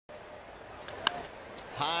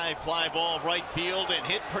High fly ball right field and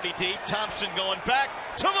hit pretty deep. Thompson going back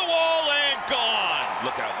to the wall and gone.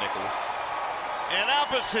 Look out, Nicholas. An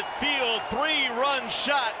opposite field 3-run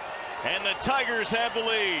shot, and the Tigers have the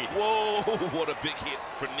lead. Whoa, what a big hit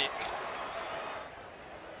for Nick.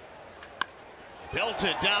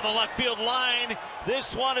 Beltre down the left field line.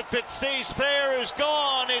 This one, if it stays fair, is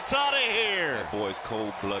gone. It's out of here. That boy's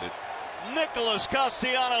cold-blooded. Nicholas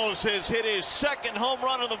Castellanos has hit his second home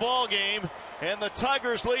run of the ball game, and the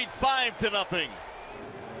Tigers lead 5-0.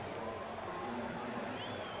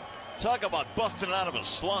 Talk about busting out of a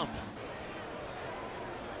slump.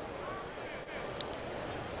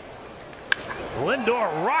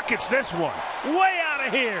 Lindor rockets this one way out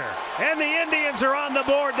of here, and the Indians are on the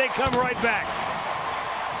board. They come right back.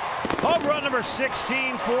 Home run number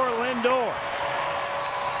 16 for Lindor.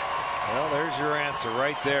 Well, there's your answer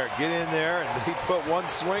right there. Get in there, and he put one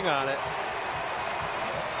swing on it.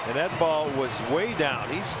 And that ball was way down.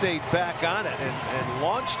 He stayed back on it and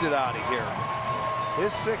launched it out of here.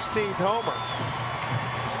 His 16th homer.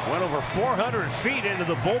 Went over 400 feet into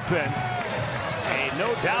the bullpen. A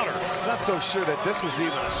no-doubter. Not so sure that this was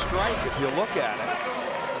even a strike if you look at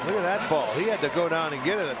it. Look at that ball. He had to go down and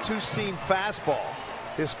get it. A two-seam fastball.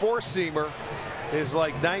 His four-seamer is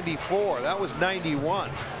like 94. That was 91.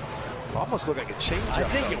 Almost looked like a changeup. I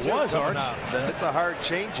think it was, Arch. It's a hard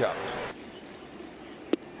changeup.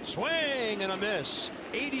 Swing and a miss.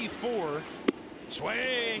 84.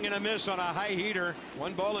 Swing and a miss on a high heater.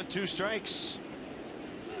 1 ball and 2 strikes.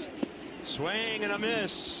 Swing and a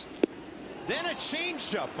miss. Then a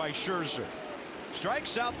changeup by Scherzer.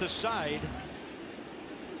 Strikes out the side.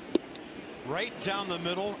 Right down the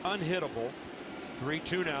middle. Unhittable.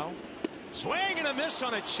 3-2 now. Swing and a miss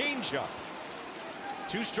on a changeup.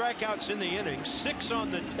 2 strikeouts in the inning. 6 on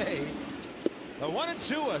the day. A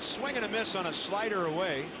 1-2, a swing and a miss on a slider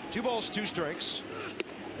away. 2 balls, 2 strikes.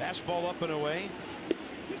 Fastball up and away.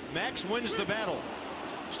 Max wins the battle.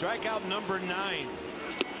 Strikeout number 9.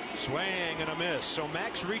 Swing and a miss. So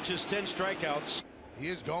Max reaches 10 strikeouts. He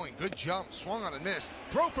is going. Good jump. Swung on a miss.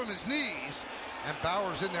 Throw from his knees. And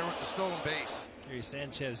Bauer's in there with the stolen base.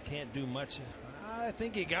 Sanchez can't do much. I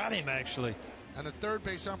think he got him, actually. And the third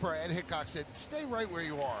base umpire, Ed Hickok, said, stay right where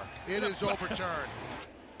you are. It is overturned.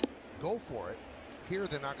 Go for it. Here,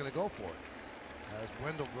 they're not going to go for it. As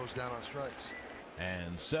Wendell goes down on strikes.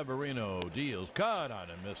 And Severino deals. Cut on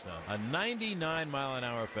and missed on. A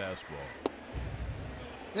 99-mile-an-hour fastball.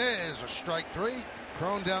 There's a strike 3.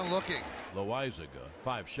 Crone down looking. Loaizaga,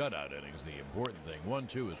 5 shutout innings. The important thing.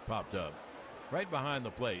 1-2 has popped up. Right behind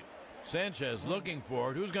the plate. Sanchez looking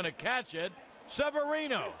for it. Who's going to catch it?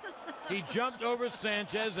 Severino. He jumped over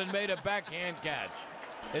Sanchez and made a backhand catch.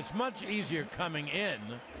 It's much easier coming in.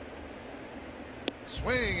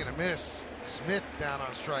 Swing and a miss. Smith down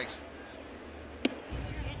on strikes.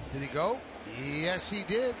 Did he go? Yes, he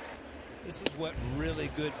did. This is what really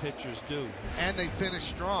good pitchers do. And they finished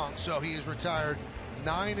strong, so he is retired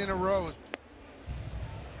 9 in a row.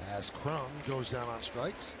 As Crone goes down on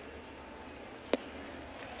strikes.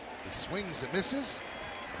 He swings and misses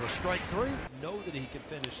for strike 3. Know that he can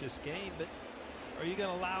finish this game, but are you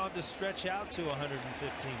going to allow him to stretch out to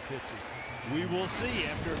 115 pitches? We will see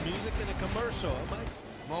after music and a commercial.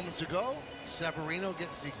 Moments ago, Severino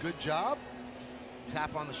gets the good job.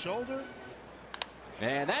 Tap on the shoulder.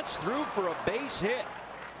 And that's through for a base hit.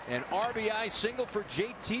 An RBI single for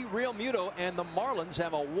JT Realmuto, and the Marlins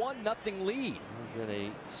have a 1-0 lead. It's been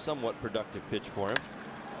a somewhat productive pitch for him.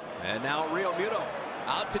 And now Realmuto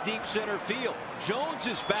out to deep center field. Jones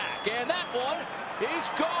is back, and that one is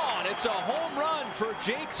gone. It's a home run for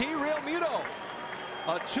JT Realmuto.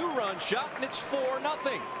 A 2-run shot, and it's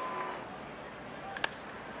 4-0.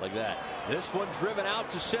 Like that. This one driven out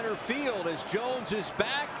to center field as Jones is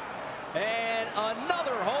back, and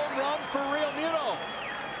another home run for Realmuto.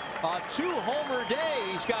 A 2-homer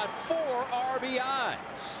day. He's got 4 RBIs.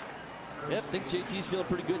 Yeah, I think JT's feeling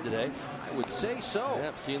pretty good today. I would say so.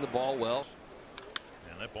 Yep, seeing the ball well.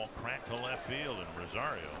 And that ball cracked to left field, and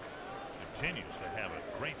Rosario continues to have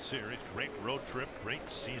a great series, great road trip, great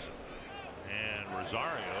season. And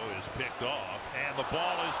Rosario is picked off, and the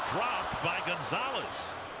ball is dropped by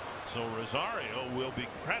Gonzalez. So Rosario will be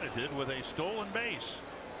credited with a stolen base.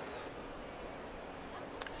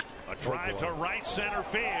 A drive to right center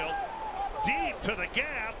field, deep to the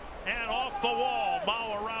gap, and off the wall.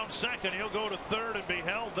 Mao around second. He'll go to third and be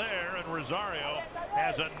held there, and Rosario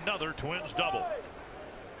has another Twins double.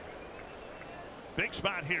 Big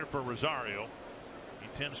spot here for Rosario. He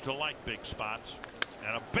tends to like big spots.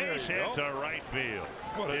 And a base hit to right field.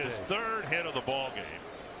 His third hit of the ball game.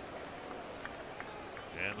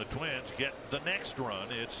 And the Twins get the next run.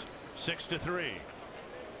 It's 6-3.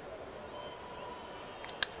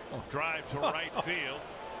 Drive to right field.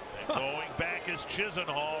 And going back is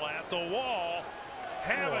Chisenhall at the wall.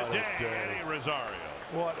 Have a day, Eddie Rosario.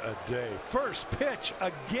 What a day. First pitch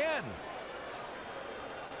again.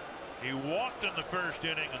 He walked in the first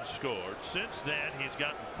inning and scored. Since then, he's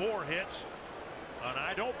gotten 4 hits on,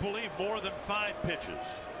 I don't believe, more than 5 pitches.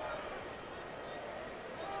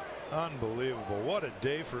 Unbelievable. What a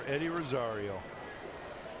day for Eddie Rosario.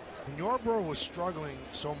 When Yarbrough was struggling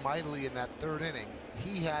so mightily in that 3rd inning,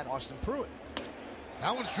 he had Austin Pruitt.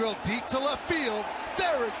 That one's drilled deep to left field.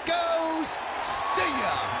 There it goes. See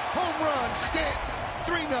ya. Home run, Stanton.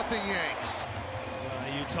 3-0 Yanks.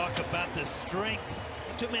 You talk about the strength.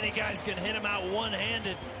 Too many guys can hit him out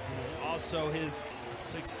one-handed. Also his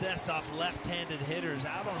success off left-handed hitters,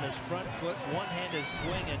 out on his front foot, one-handed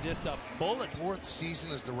swing, and just a bullet. 4th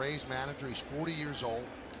season as the Rays manager. He's 40 years old.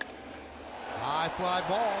 High fly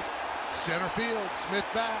ball. Center field. Smith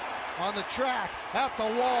back. On the track, at the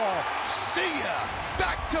wall, see ya,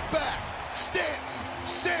 back to back, Stanton,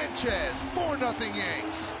 Sanchez, 4-0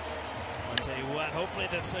 Yanks. I'll tell you what, hopefully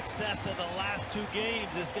the success of the last 2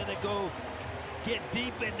 games is going to get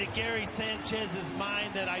deep into Gary Sanchez's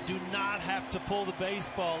mind that I do not have to pull the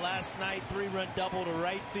baseball. Last night, 3-run double to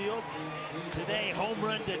right field. Today, home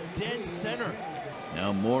run to dead center.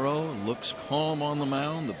 Now Morrow looks calm on the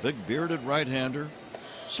mound, the big bearded right-hander.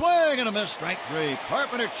 Swing and a miss, strike 3.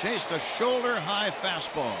 Carpenter chased a shoulder-high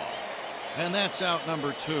fastball. And that's out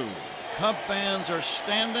number 2. Cub fans are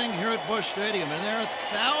standing here at Busch Stadium, and there are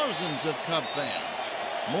thousands of Cub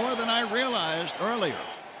fans. More than I realized earlier.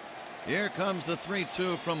 Here comes the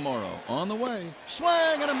 3-2 from Morrow. On the way. Swing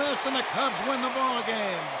and a miss, and the Cubs win the ball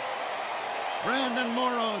game. Brandon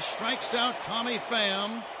Morrow strikes out Tommy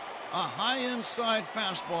Pham. A high inside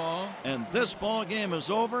fastball, and this ball game is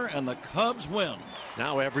over, and the Cubs win.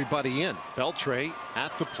 Now everybody in. Beltre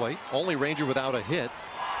at the plate. Only Ranger without a hit.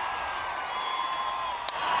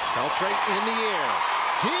 Beltre in the air.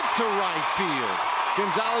 Deep to right field.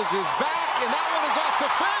 Gonzalez is back, and that one is off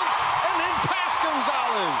the fence, and then past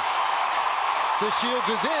Gonzalez. DeShields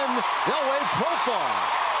is in. They'll wave profile.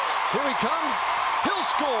 Here he comes. He'll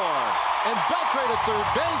score. And Beltre to 3rd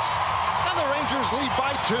base. And the Rangers lead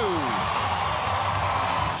by 2.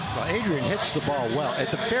 Well, Adrian hits the ball well.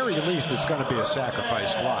 At the very least, it's going to be a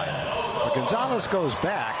sacrifice fly. But Gonzalez goes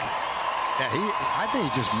back. And I think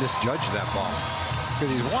he just misjudged that ball.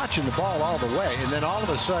 Because he's watching the ball all the way. And then all of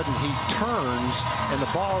a sudden, he turns, and the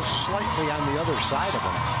ball's slightly on the other side of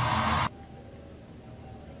him.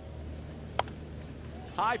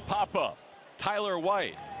 High pop-up. Tyler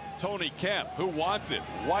White. Tony Kemp, who wants it?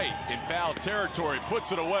 White in foul territory,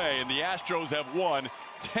 puts it away, and the Astros have won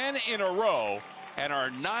 10 in a row and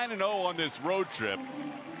are 9-0 on this road trip,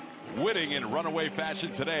 winning in runaway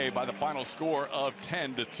fashion today by the final score of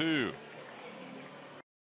 10-2.